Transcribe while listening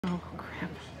Oh,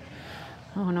 crap.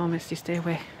 Oh, no, Misty, stay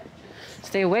away.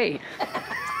 Stay away.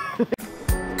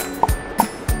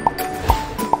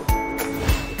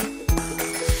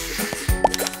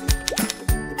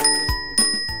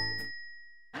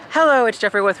 Hello, it's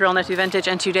Jeffrey with Real Nifty Vintage,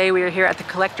 and today we are here at the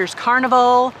Collector's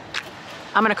Carnival.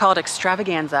 I'm gonna call it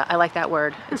extravaganza. I like that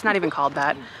word. It's not even called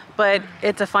that, but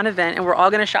it's a fun event, and we're all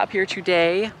gonna shop here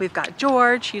today. We've got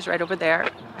George, he's right over there.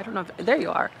 I don't know if, there you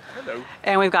are. Hello.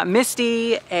 And we've got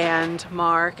Misty and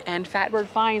Mark and Fatbird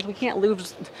Finds. We can't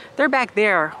lose, they're back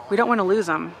there. We don't wanna lose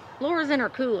them. Laura's in her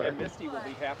cooler. And Misty will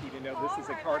be happy to know this is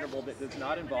a carnival that does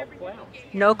not involve clowns.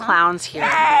 No clowns here.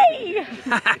 Hey!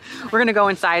 We're gonna go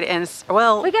inside and,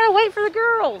 well, We gotta wait for the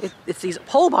girls. it's these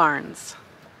pole barns.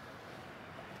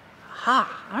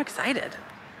 Ha, I'm excited.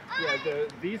 Yeah,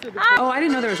 these are the Oh, I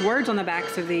didn't know there was words on the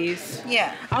backs of these.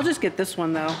 Yeah. I'll just get this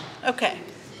one though. Okay.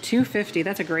 $2.50,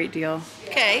 that's a great deal.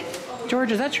 Okay.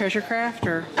 George, is that treasure craft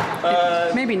or?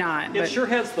 Maybe not, It but sure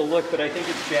has the look, but I think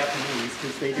it's Japanese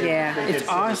because they did. Yeah, they it's did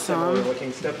some similar awesome.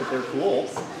 looking stuff, but they're cool.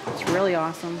 it's really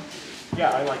awesome.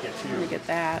 Yeah, I like it Let me too. get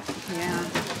that, yeah.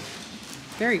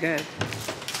 Very good.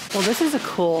 Well, this is a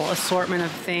cool assortment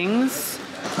of things.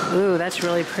 Ooh, that's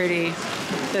really pretty.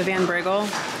 The Van Briggle.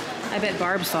 I bet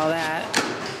Barb saw that.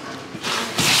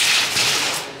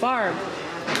 Barb.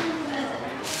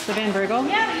 The Van Briggle?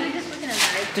 Yeah, we were just looking at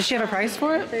that. Does she have a price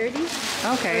for it? 30?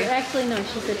 Okay. Actually, no,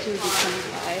 she said she would do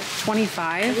 25. At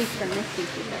 25? least for Misty, she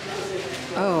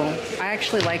said that. Oh, I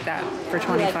actually like that for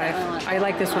 25. that one. I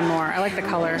like this one more. I like the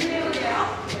color.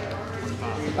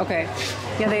 Okay.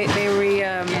 Yeah, they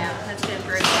Yeah, that's Van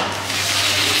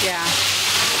Briggle. yeah.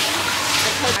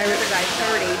 I would buy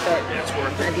 30,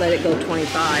 but I'd let it go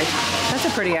 25. That's a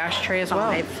pretty ashtray as well.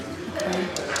 Okay.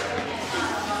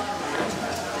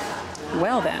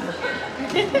 Well then.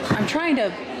 I'm trying to,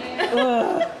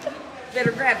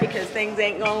 Better grab because things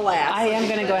ain't gonna last. I am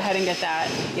gonna go ahead and get that.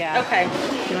 Yeah. Okay.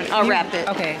 I'll wrap it.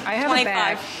 Okay, I have 25. a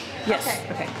bag. Yes,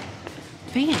 okay.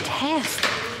 Fantastic.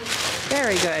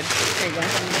 Very good. There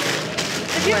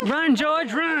you go. Run,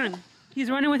 George, run! He's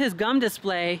running with his gum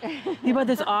display. He bought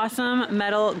this awesome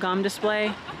metal gum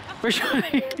display for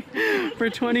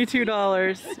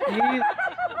 $22.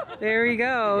 There he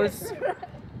goes.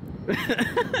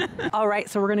 All right,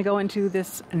 so we're gonna go into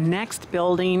this next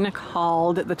building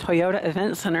called the Toyota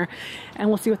Event Center, and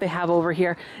we'll see what they have over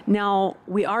here. Now,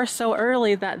 we are so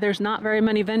early that there's not very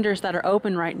many vendors that are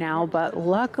open right now, but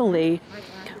luckily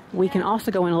we can also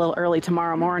go in a little early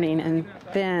tomorrow morning, and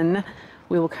then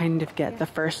we will kind of get the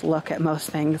first look at most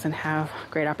things and have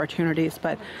great opportunities.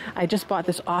 But I just bought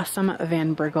this awesome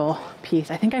Van Briggle piece.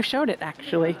 I think I've showed it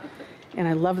actually. And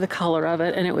I love the color of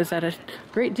it, and it was at a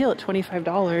great deal at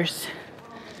 $25,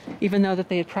 even though that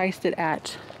they had priced it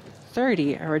at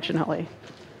 $30 originally.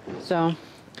 So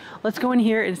let's go in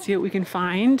here and see what we can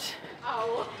find.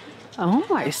 Oh,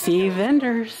 I see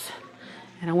vendors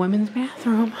and a women's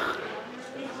bathroom.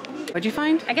 What'd you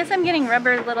find? I guess I'm getting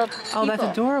rubber little people. Oh, that's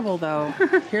adorable though.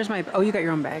 Here's my, oh, you got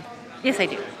your own bag. Yes, I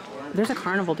do. There's a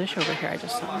carnival dish over here I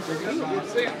just saw.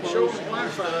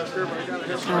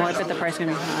 Oh, I bet the price is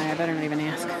gonna be high. I better not even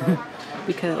ask.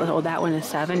 Because, oh, that one is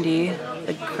 70.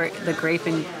 The grape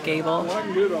and gable.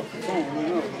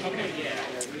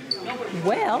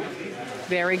 Well,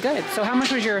 very good. So how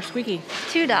much was your squeaky?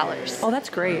 $2. Oh, that's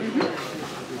great.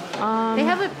 They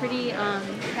have a pretty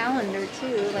calendar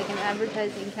too, like an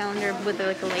advertising calendar with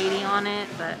like a lady on it,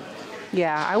 but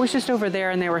Yeah, I was just over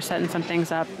there and they were setting some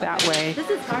things up that way. this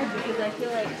is hard because I feel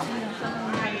like,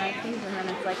 someone had Nikes and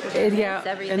then it's like Yeah,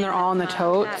 everything and they're all in the that's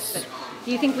not attached, totes. but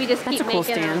do you think we just That's keep a cool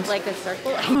making stand. like a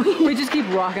circle? We just keep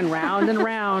walking round and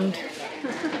round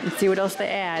and see what else they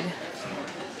add.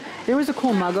 There was a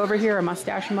cool mug over here, a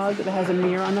mustache mug that has a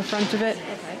mirror on the front of it,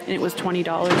 and it was $20.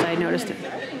 I noticed it.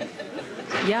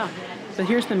 Yeah, but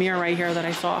here's the mirror right here that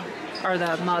I saw, or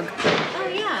the mug.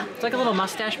 Oh yeah. It's like a little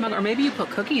mustache mug, or maybe you put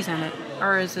cookies in it,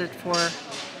 or is it for?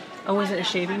 Oh, is it a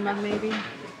shaving mug maybe?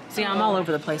 See, I'm all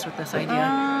over the place with this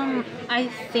idea. I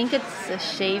think it's a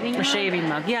shaving A mug. shaving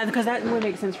mug, yeah, because that would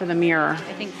make sense for the mirror.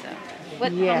 I think so.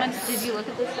 What? Yes. How much did you look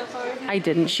at this stuff already? I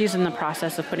didn't. She's in the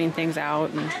process of putting things out.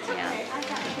 And Yeah.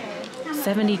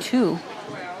 72.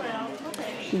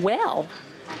 Well.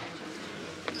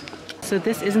 So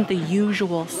this isn't the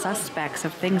usual suspects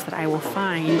of things that I will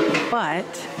find, but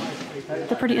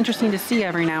they're pretty interesting to see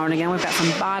every now and again. We've got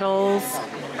some bottles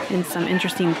and some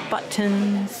interesting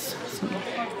buttons, some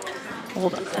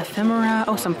old ephemera.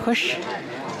 Oh, some push.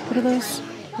 What are those?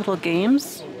 Little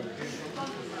games.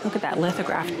 Look at that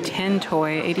lithograph 10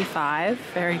 toy, 85.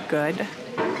 Very good.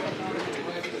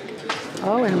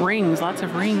 Oh, and rings. Lots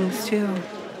of rings, too.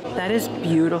 That is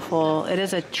beautiful. It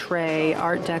is a tray,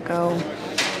 Art Deco.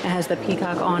 It has the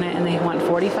peacock on it, and they want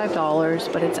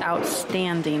 $45, but it's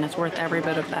outstanding. It's worth every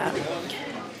bit of that.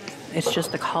 It's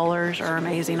just the colors are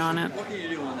amazing on it.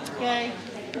 Yay.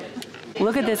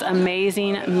 Look at this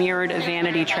amazing mirrored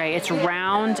vanity tray. It's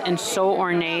round and so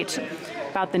ornate,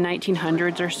 about the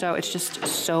 1900s or so. It's just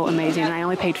so amazing, and I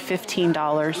only paid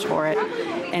 $15 for it,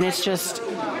 and it's just,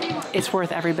 it's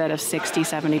worth every bit of $60,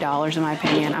 $70 in my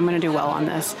opinion. I'm gonna do well on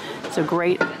this. It's a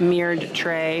great mirrored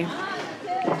tray,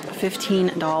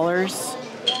 $15.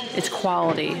 It's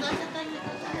quality.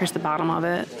 Here's the bottom of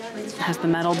it. It has the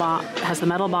metal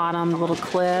bottom, the little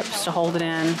clips to hold it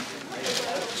in.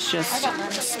 It's just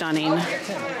stunning.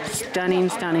 Stunning,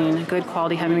 stunning. Good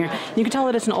quality heavy mirror. You can tell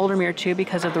that it's an older mirror too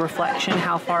because of the reflection,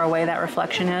 how far away that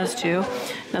reflection is too.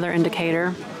 Another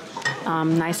indicator.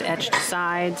 Nice etched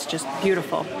sides, just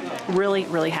beautiful. Really,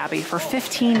 really happy for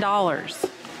 $15.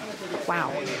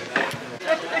 Wow.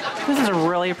 This is a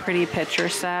really pretty picture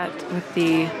set with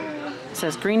the, it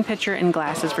says green pitcher and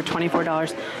glasses for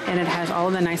 $24, and it has all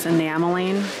of the nice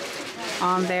enameling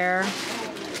on there.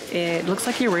 It looks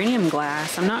like uranium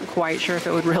glass. I'm not quite sure if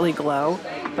it would really glow,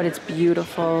 but it's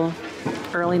beautiful.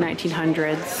 Early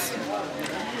 1900s.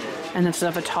 And it's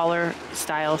of a taller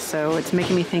style, so it's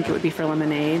making me think it would be for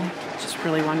lemonade. It's just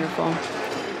really wonderful.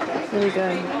 Really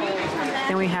good.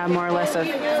 Then we have more or less a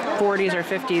 40s or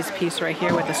 50s piece right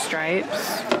here with the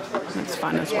stripes. That's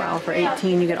fun as well. For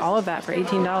 $18, you get all of that for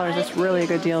 $18. That's really a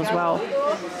good deal as well.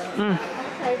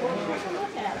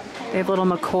 They have little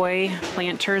McCoy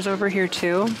planters over here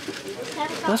too.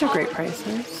 Those are great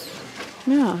prices.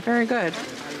 Yeah, very good.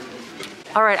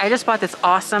 All right, I just bought this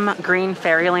awesome green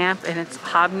fairy lamp, and it's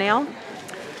hobnail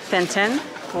Trenton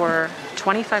for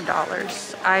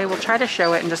 $25. I will try to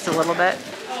show it in just a little bit.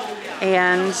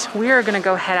 And we are gonna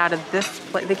go head out of this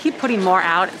place. They keep putting more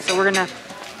out, so we're gonna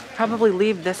probably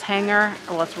leave this hangar,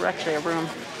 well, it's actually a room,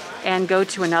 and go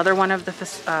to another one of the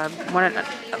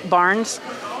barns,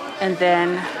 and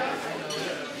then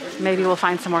maybe we'll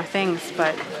find some more things.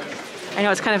 But I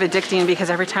know it's kind of addicting because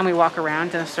every time we walk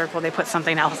around in a circle, they put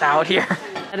something else out here.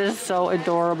 That is so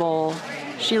adorable.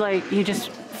 She you just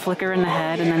flick her in the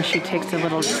head, and then she takes a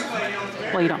little,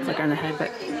 well, you don't flick her in the head,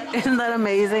 but isn't that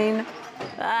amazing?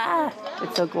 Ah,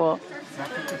 it's so cool.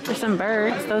 There's some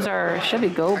birds. Those should be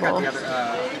goble.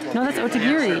 No, that's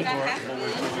otagiri.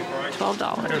 $12.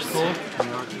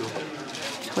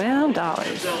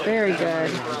 $12. Very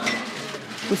good.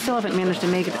 We still haven't managed to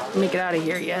make it out of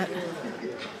here yet.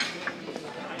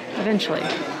 Eventually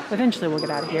we'll get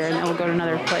out of here, and then we'll go to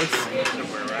another place.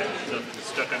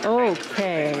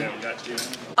 Okay.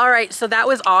 All right, so that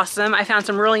was awesome. I found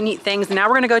some really neat things. Now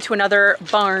we're gonna go to another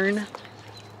barn.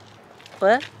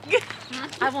 What?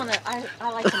 I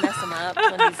like to mess him up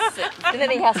when he's sick. And then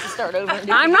he has to start over.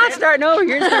 I'm not starting over.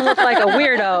 You're just gonna look like a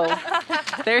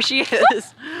weirdo. There she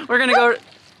is. We're gonna go.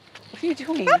 What are you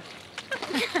doing?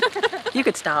 You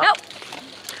could stop. Nope.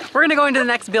 We're gonna go into the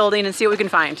next building and see what we can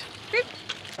find.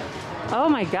 Oh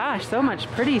my gosh, so much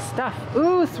pretty stuff.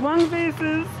 Ooh, swung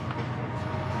faces.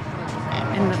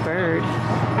 And the bird.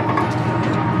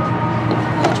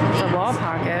 The wall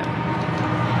pocket.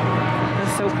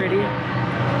 That's so pretty.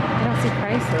 I don't see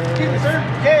prices.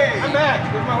 Hey, I'm back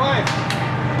with my wife.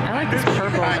 I like this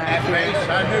purple back here.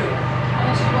 I do.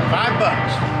 $5.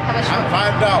 I'm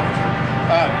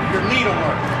 $5. Your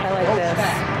needlework. I like this.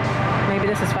 Maybe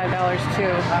this is $5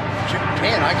 too.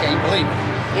 10, I can't believe it.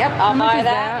 Yep, I'll buy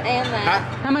that and that.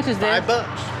 How much is this?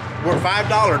 $5. We're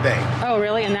 $5 day. Oh,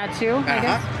 really? And that too? I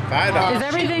guess? $5. Is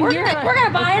everything We're here? gonna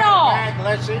buy it all.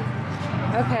 Let's see.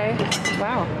 Okay.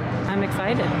 Wow. I'm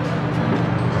excited.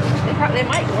 They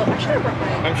might look. I should have brought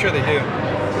mine. I'm sure they do.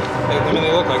 I mean,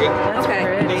 they look like it. That's Okay.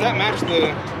 pretty. Does that match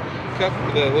the cup,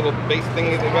 the little base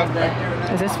thing that they got?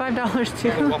 Is this $5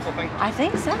 The too? waffle thing? I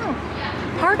think so.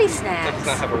 Party That snacks. does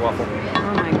not have a waffle.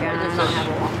 Oh my Does not have gosh. a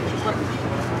waffle.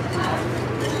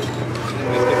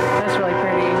 That's really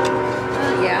pretty.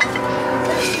 Yeah.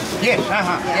 Yes,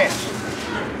 yes.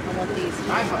 I want these.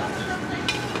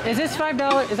 $5. Is this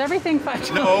 $5? Is everything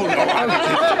 $5? No,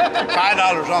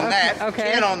 $5 on that.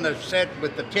 Okay. 10 on the set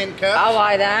with the 10 cups. I'll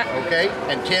buy that. Okay,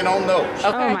 and 10 on those.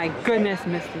 Okay. Oh my goodness,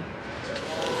 Misty.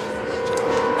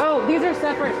 Oh, these are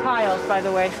separate piles, by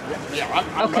the way. Yeah,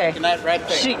 I'm Okay. making that right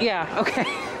there. Yeah, okay.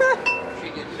 She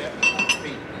gets that.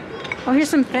 Oh, here's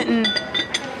some Fenton.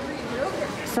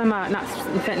 Some, not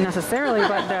Fenton necessarily,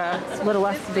 but a little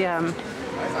less the,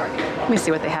 let me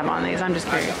see what they have on these. I'm just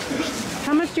curious.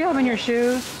 How much do you have in your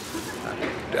shoes?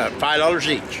 $5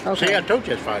 each. Okay. See, I told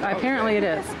you it's $5. Apparently it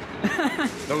is.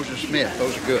 Those are Smith.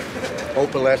 Those are good.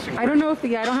 Opalescent. I don't know if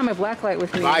I don't have my black light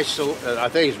with me. I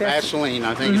think it's Vaseline.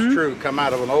 I think it's true. Come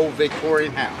out of an old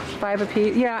Victorian house. 5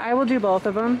 apiece. Yeah, I will do both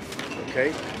of them.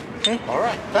 Okay. Okay. All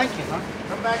right. Thank you, huh?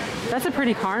 Come back. That's a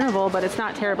pretty carnival, but it's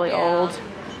not terribly old.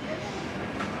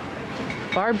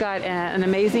 Barb got an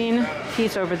amazing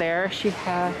piece over there.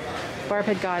 Barb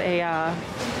had got a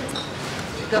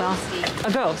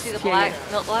ghost. See the black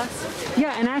milk glass?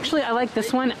 Yeah, and actually I like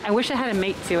this one. I wish it had a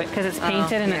mate to it because it's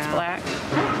painted and it's black.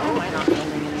 Why not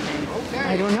handling anything?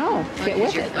 I don't know. Get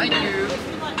with it. Thank you.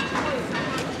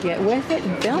 Get with it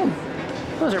and film.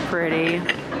 Those are pretty.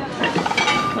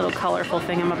 Little colorful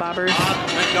thingamabobbers.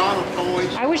 McDonald's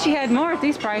toys. I wish he had more at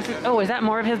these prices. Oh, is that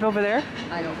more of his over there?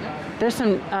 I don't know. There's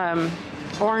some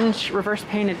orange reverse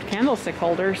painted candlestick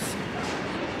holders.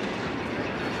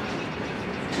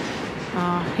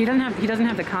 He doesn't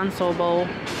have the console bowl,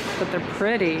 but they're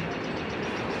pretty.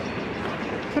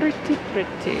 Pretty.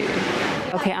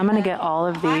 Okay, I'm gonna get all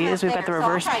of these. We've got the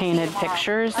reverse painted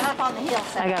pictures.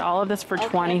 I got all of this for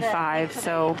 $25,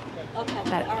 so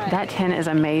that tin is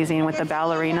amazing with the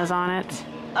ballerinas on it.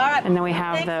 And then we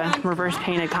have the reverse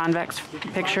painted convex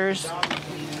pictures.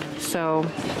 So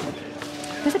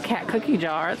there's a cat cookie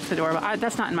jar. That's adorable.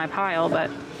 That's not in my pile, but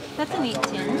That's a neat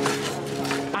tin.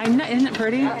 isn't it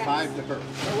pretty? 5 to her.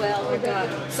 Well, we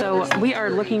got. So we are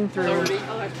looking through.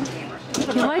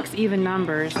 He likes even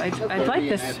numbers. I'd like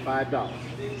this. That's $5.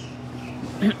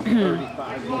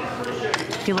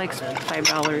 He likes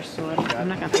 $5, so I'm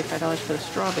not gonna pay $5 for the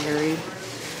strawberry.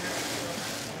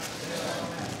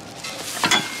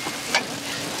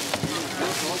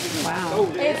 Wow.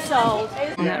 It's sold.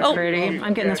 Isn't that pretty?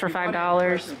 I'm getting this for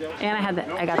 $5. And I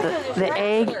got the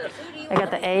egg. I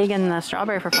got the egg and the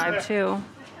strawberry for $5 too.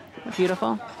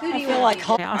 Beautiful. I feel like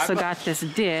I also got this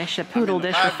dish, a poodle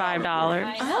dish for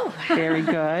 $5. Oh. Very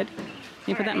good.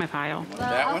 You put that in my pile.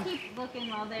 That I'll one? keep looking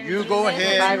while they're. You go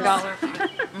ahead.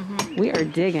 $5. We are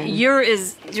digging.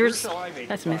 Yours.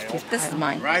 That's Misty's This is pile.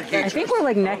 mine. Right here. I think we're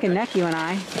like neck and neck, you and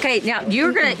I. Okay, now if you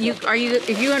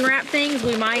unwrap things,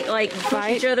 we might like push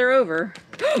Fight? each other over.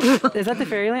 Is that the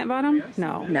fairy lamp bottom?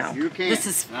 No. No. You can't. This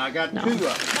is. Now I got 2 of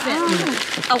them.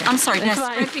 Oh, I'm sorry. That's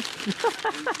Ness.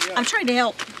 I'm trying to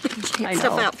help I get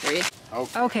stuff know. out for you.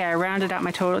 Okay, I rounded out my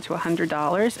total to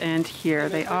 $100, and here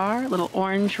they are. Little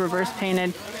orange reverse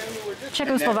painted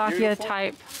Czechoslovakia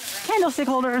type candlestick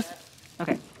holders.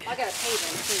 Okay. I gotta pay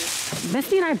them too.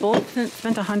 Misty and I both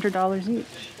spent $100 each.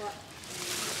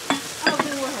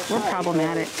 We're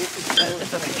problematic.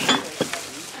 It's okay.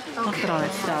 Look at all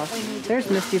that stuff. There's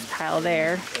Misty's pile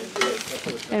there.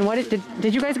 And what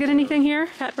did you guys get anything here,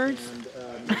 fat birds?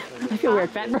 I feel weird,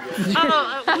 fat birds.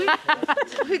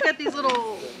 We got these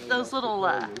little,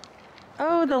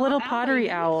 Oh, the little pottery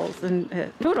owls and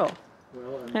poodle.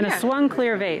 And a swung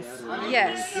clear vase.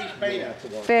 yes.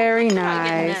 Very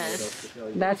nice.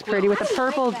 That's pretty with the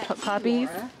purple puppies.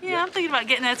 Yeah, I'm thinking about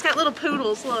getting that. It's got little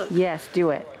poodles, look. Yes,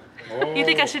 do it. You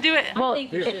think I should do it? Well,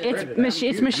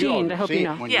 it's machined. I hope you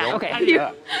know. Yeah. Okay.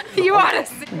 You want to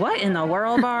see? What in the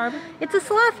world, Barb? It's a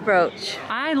sloth brooch.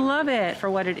 I love it for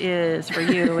what it is for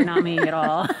you and not me at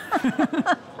all.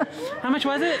 How much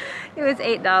was it? It was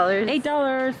 $8.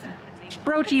 $8.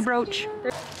 Broachy brooch.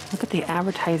 Look at the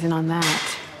advertising on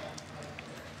that.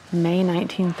 May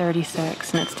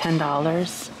 1936, and it's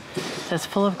 $10. It says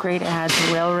full of great ads,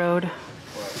 railroad.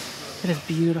 It is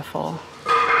beautiful.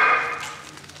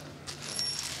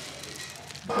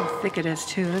 Look how thick it is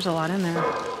too. There's a lot in there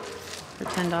for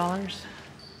 $10. I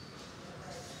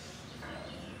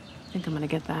think I'm gonna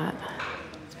get that.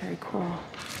 It's very cool.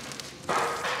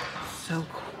 So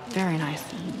cool. Very nice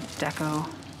deco.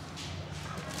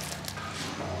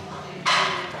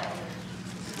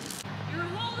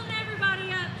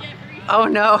 Oh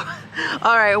no.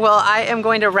 All right, well, I am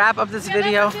going to wrap up this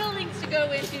video. Buildings to go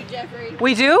into, Jeffrey.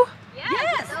 We do?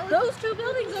 Yes, those 2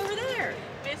 buildings over there.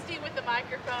 Misty with the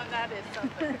microphone, that is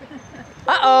something.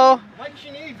 Uh-oh. Like she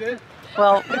needs it.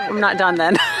 Well, I'm not done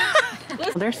then.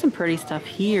 There's some pretty stuff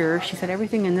here. She said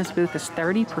everything in this booth is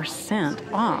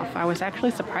 30% off. I was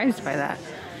actually surprised by that,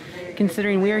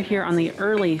 considering we are here on the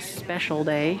early special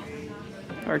day,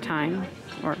 or time,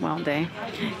 or well, day.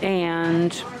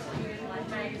 And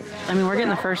I mean, we're getting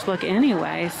the first look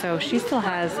anyway, so she still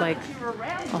has like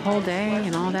a whole day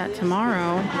and all that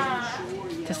tomorrow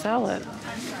to sell it.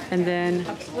 And then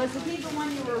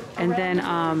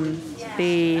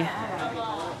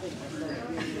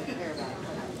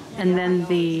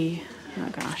the oh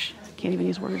gosh, can't even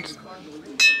use words.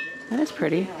 That is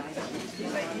pretty.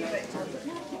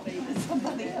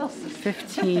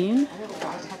 15.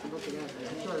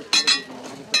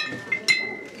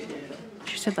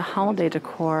 said the holiday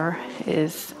decor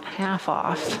is half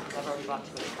off.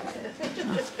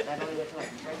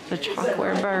 The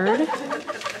chalkware bird.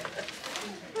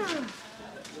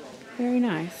 Very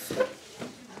nice.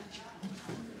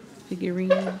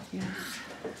 Figurines, yes.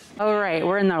 All right,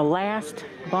 we're in the last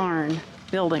barn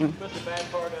building.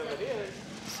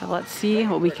 So let's see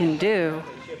what we can do.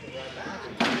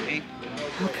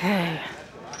 Okay,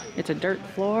 it's a dirt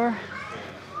floor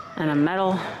and a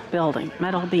metal building,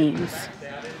 metal beams.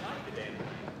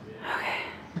 Okay,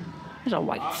 there's a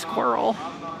white squirrel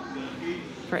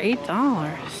for $8.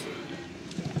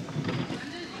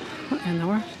 What in the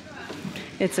world?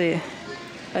 It's a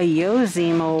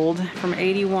Yosi mold from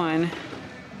 '81.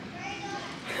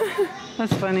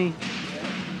 That's funny.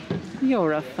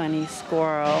 You're a funny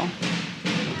squirrel.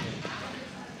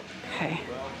 Okay.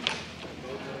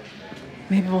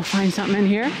 Maybe we'll find something in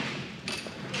here.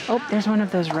 Oh, there's one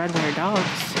of those red-wire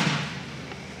dogs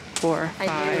for $5.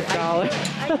 I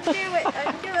knew it.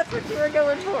 I knew that's what you were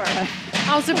going for.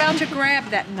 I was about to grab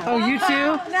that. No. Oh, you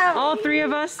too? No. All three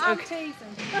of us? I'm Okay.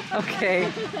 teasing.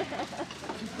 Okay.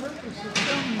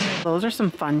 Those are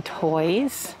some fun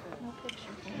toys.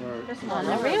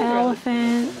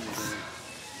 Elephants.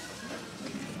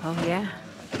 Oh yeah.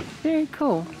 Very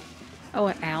cool. Oh,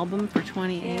 an album for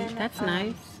 $28. That's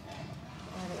nice.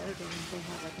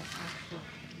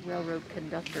 Railroad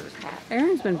conductor's hat.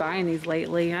 Aaron's been buying these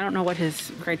lately. I don't know what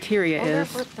his criteria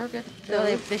is. They're good.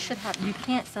 So they should have. You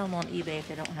can't sell them on eBay if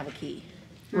they don't have a key.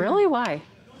 Really? Why?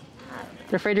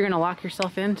 They're afraid you're going to lock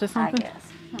yourself into I something?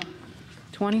 guess.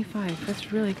 25.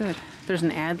 That's really good. There's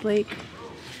an Ad Lake.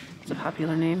 It's a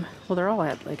popular name. Well, they're all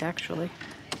Ad Lake, actually.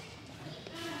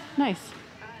 Nice.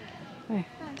 Hey.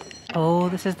 Oh,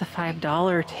 this is the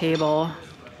 $5 table.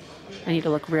 I need to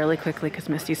look really quickly because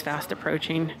Misty's fast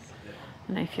approaching.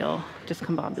 And I feel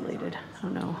discombobulated. Oh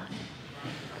no.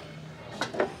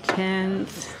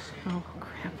 Tens. Oh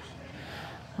crap.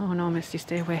 Oh no, Misty,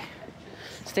 stay away.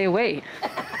 Stay away.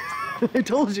 I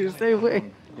told you, stay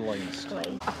away.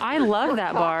 I love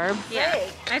that, Barb. Yeah,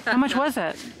 I thought How much so. was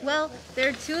it? Well,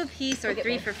 they're 2 a piece or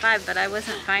 3 for $5, but I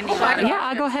wasn't finding Yeah,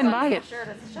 I'll go ahead and buy it.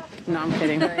 No, I'm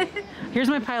kidding. Here's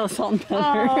my pile of salt and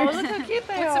pepper. Oh, look how cute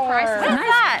they are. What's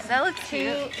that? That looks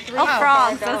cute. Oh,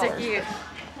 frogs. Those are cute.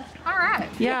 All right.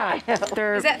 Yeah,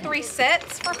 they're. Is that 3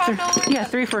 sets for $5? Yeah,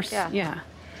 3 for. Yeah.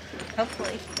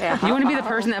 Hopefully. You want to be the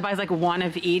person that buys like one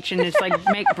of each and just like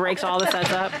breaks all the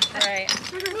sets up. Right.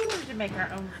 To make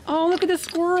our own. Oh, look at the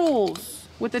squirrels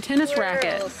with the tennis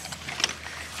racket.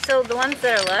 So the ones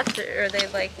that are left, are they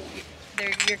like,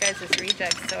 they're your guys'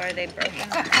 rejects, so are they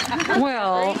broken?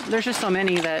 Well, there's just so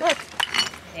many that.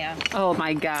 Yeah. Oh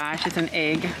my gosh, it's an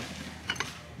egg.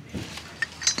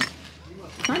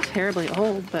 It's not terribly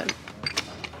old, but.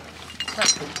 I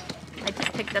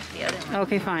just picked up the other one.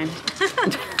 Okay, fine.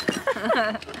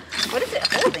 What is it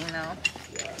holding though? I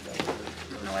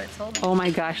don't know what it's holding. Oh my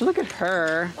gosh, look at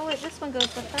her. Oh, wait, this one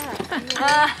goes with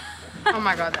that. Oh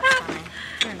my God, that's funny.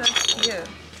 That's cute.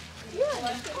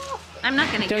 I'm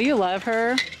not gonna. Don't you love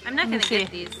her? I'm not gonna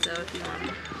get these, so if you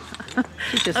want.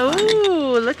 She's just funny.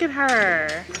 Ooh, look at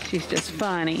her. She's just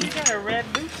funny. She got her red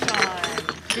boots on.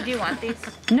 Did you want these?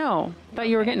 No, thought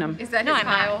you were getting them. Is that No, his I'm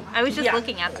pile? not. I was just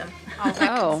looking at them.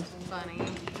 Oh. Funny.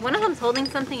 One of them's holding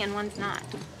something and one's not.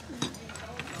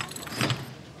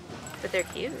 But they're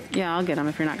cute. Yeah, I'll get them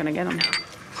if you're not going to get them.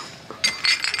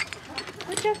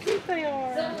 Look how cute they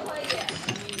are.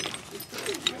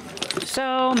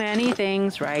 So many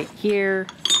things right here.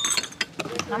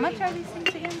 How much are these things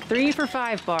again? 3 for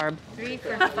 $5, Barb. 3 for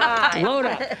 $5. Load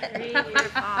up. 3 for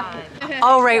 $5.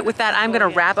 All right, with that, I'm going to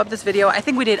wrap up this video. I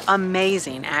think we did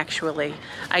amazing, actually.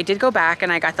 I did go back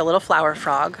and I got the little flower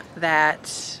frog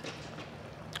that,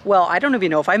 well, I don't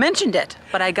even know if I mentioned it,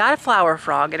 but I got a flower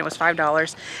frog and it was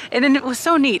 $5. And then it was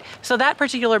so neat. So that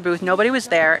particular booth, nobody was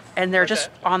there, and they're just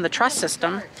on the trust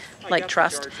system, like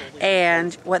trust.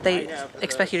 And what they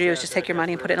expect you to do is just take your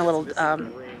money and put it in a little,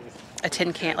 a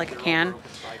tin can, like a can.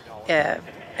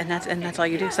 And that's all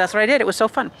you do. So that's what I did. It was so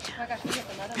fun.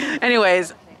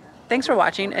 Anyways, thanks for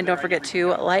watching, and don't forget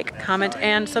to like, comment,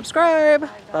 and subscribe.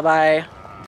 Bye-bye.